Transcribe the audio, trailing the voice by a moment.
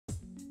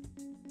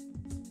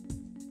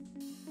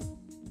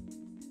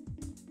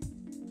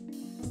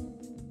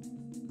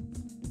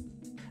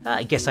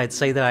I guess I'd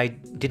say that I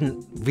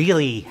didn't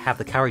really have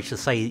the courage to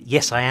say,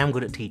 yes, I am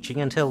good at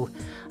teaching, until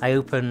I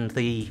opened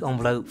the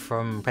envelope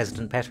from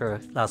President Petter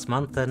last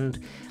month and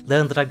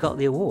learned that I got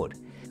the award.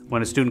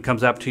 When a student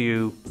comes up to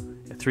you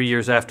 3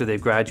 years after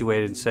they've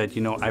graduated and said,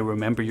 you know, I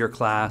remember your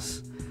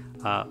class,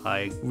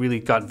 I really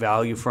got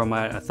value from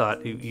it, I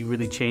thought you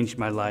really changed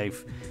my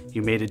life,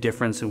 you made a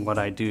difference in what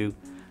I do.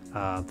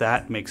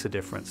 That makes a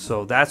difference.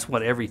 So that's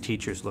what every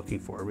teacher's looking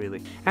for,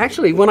 really.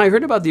 Actually, when I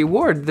heard about the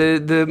award,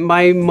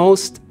 my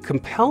most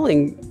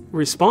compelling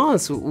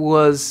response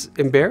was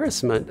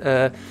embarrassment.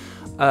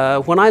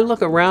 When I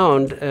look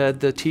around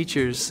at the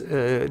teachers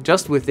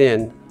just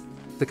within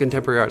the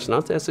contemporary arts,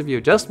 not the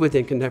SFU, just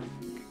within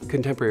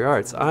contemporary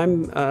arts,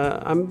 I'm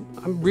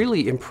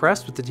really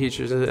impressed with the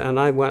teachers, and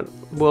I went,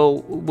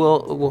 well,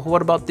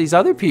 what about these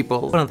other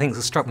people? One of the things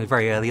that struck me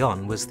very early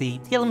on was the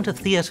element of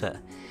theatre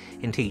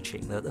in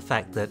teaching, the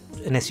fact that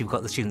unless you've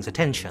got the students'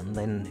 attention,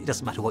 then it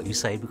doesn't matter what you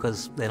say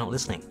because they're not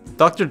listening.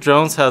 Dr.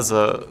 Jones has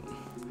a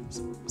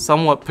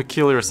somewhat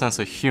peculiar sense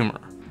of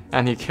humor,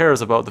 and he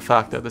cares about the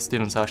fact that the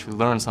students actually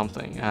learn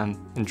something and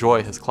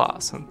enjoy his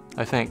class. And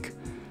I think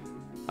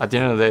at the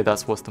end of the day,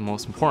 that's what's the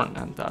most important,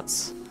 and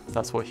that's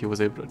what he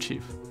was able to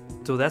achieve.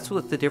 So that's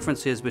what the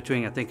difference is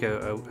between, I think,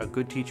 a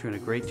good teacher and a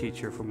great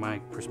teacher, from my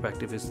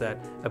perspective, is that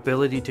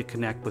ability to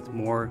connect with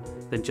more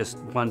than just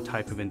one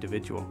type of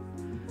individual.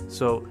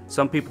 So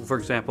some people, for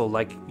example,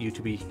 like you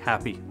to be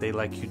happy. They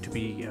like you to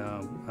be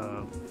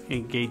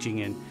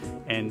engaging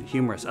and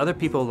humorous. Other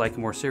people like a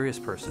more serious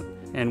person.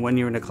 And when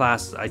you're in a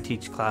class, I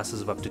teach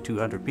classes of up to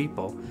 200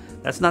 people.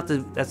 That's not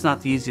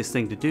the easiest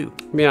thing to do.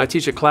 I mean, I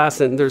teach a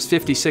class and there's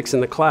 56 in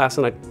the class,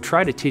 and I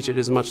try to teach it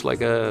as much like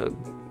a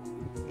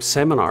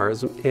seminar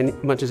as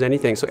much as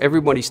anything. So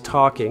everybody's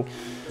talking.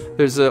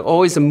 There's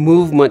always a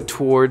movement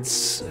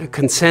towards a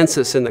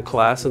consensus in the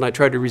class, and I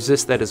try to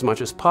resist that as much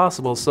as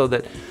possible, so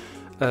that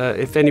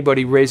if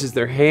anybody raises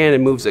their hand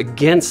and moves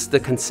against the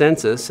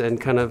consensus and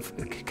kind of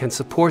can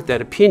support that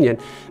opinion,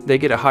 they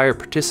get a higher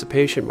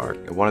participation mark.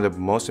 One of the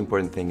most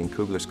important things in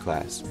Kugler's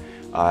class,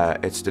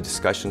 it's the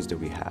discussions that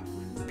we have.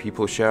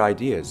 People share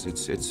ideas.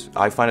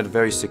 I find it a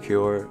very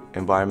secure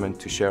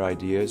environment to share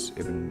ideas,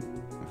 even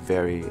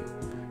very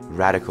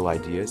radical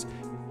ideas.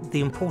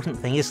 The important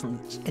thing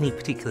isn't any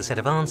particular set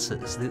of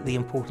answers. The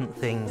important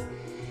thing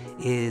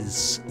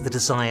is the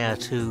desire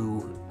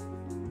to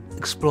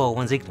explore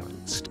one's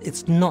ignorance.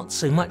 It's not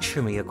so much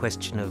for me a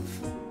question of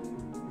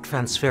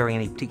transferring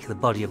any particular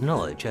body of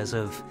knowledge as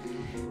of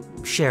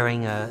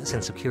sharing a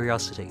sense of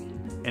curiosity.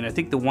 And I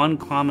think the one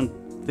common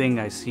thing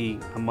I see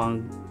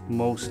among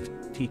most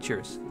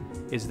teachers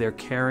is they're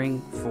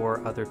caring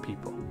for other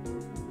people.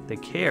 They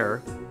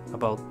care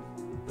about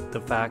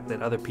the fact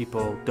that other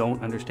people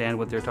don't understand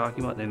what they're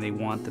talking about, and they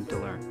want them to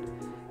learn.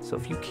 So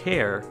if you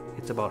care,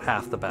 it's about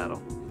half the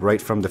battle.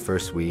 Right from the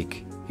first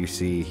week, you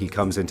see he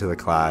comes into the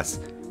class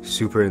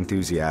super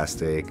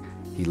enthusiastic.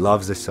 He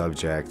loves the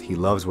subject. He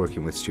loves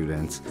working with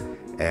students,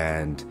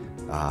 and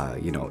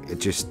you know, it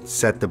just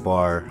set the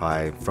bar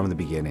high from the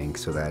beginning,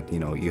 so that, you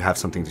know, you have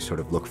something to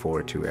sort of look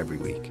forward to every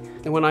week.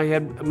 And when I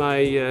had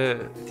my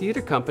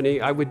theater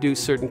company, I would do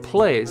certain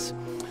plays.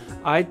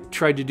 I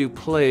tried to do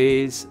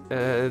plays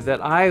that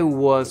I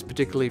was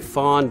particularly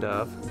fond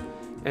of,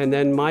 and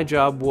then my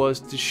job was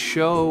to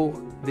show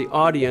the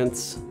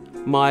audience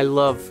my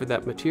love for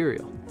that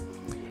material.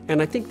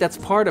 And I think that's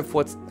part of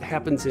what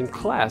happens in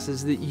class,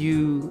 is that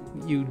you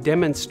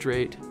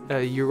demonstrate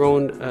your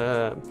own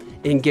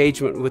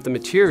engagement with the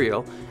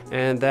material,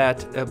 and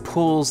that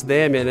pulls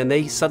them in, and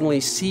they suddenly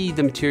see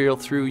the material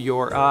through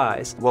your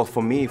eyes. Well,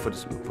 for me, for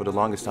the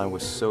longest time, it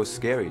was so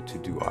scary to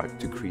do art,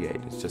 to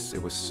create.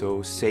 It was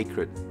so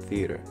sacred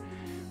theater.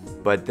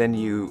 But then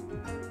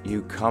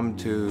you come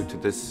to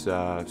this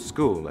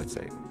school, let's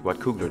say, what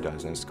Kugler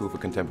does, in a school for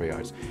contemporary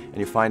arts, and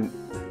you find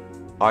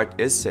art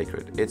is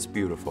sacred, it's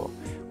beautiful,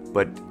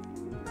 but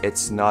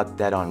it's not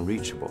that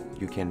unreachable.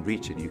 You can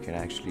reach it, you can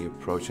actually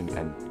approach it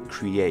and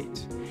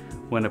create.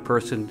 When a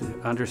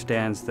person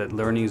understands that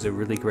learning is a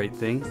really great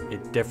thing,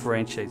 it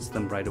differentiates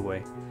them right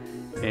away.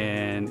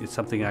 And it's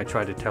something I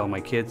try to tell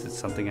my kids, it's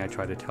something I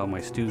try to tell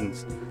my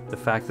students. The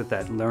fact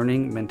that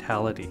learning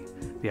mentality,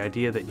 the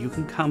idea that you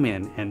can come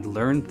in and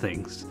learn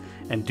things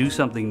and do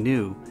something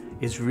new,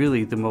 is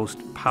really the most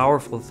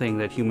powerful thing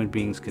that human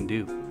beings can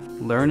do.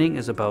 Learning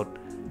is about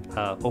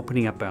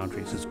opening up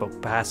boundaries. It's about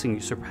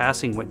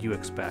surpassing what you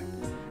expect.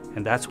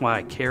 And that's why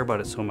I care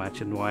about it so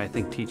much, and why I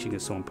think teaching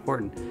is so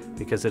important,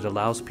 because it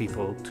allows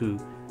people to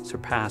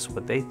surpass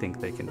what they think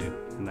they can do.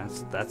 And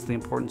that's the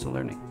importance of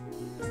learning.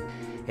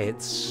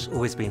 It's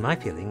always been my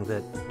feeling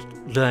that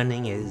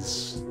learning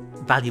is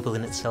valuable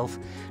in itself,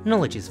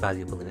 knowledge is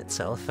valuable in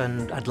itself,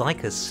 and I'd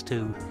like us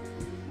to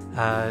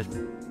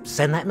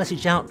send that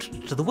message out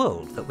to the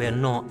world, that we're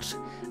not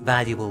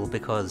valuable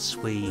because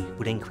we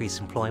would increase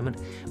employment,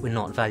 we're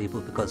not valuable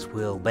because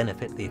we'll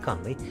benefit the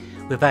economy,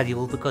 we're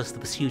valuable because the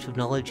pursuit of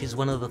knowledge is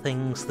one of the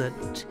things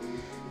that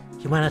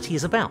humanity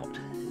is about.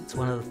 It's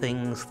one of the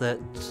things that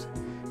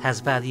has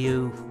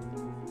value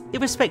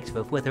irrespective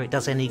of whether it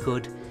does any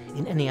good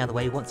in any other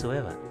way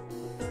whatsoever.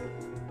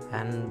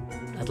 And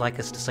I'd like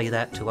us to say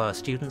that to our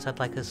students. I'd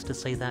like us to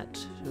say that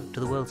to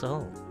the world as a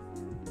whole.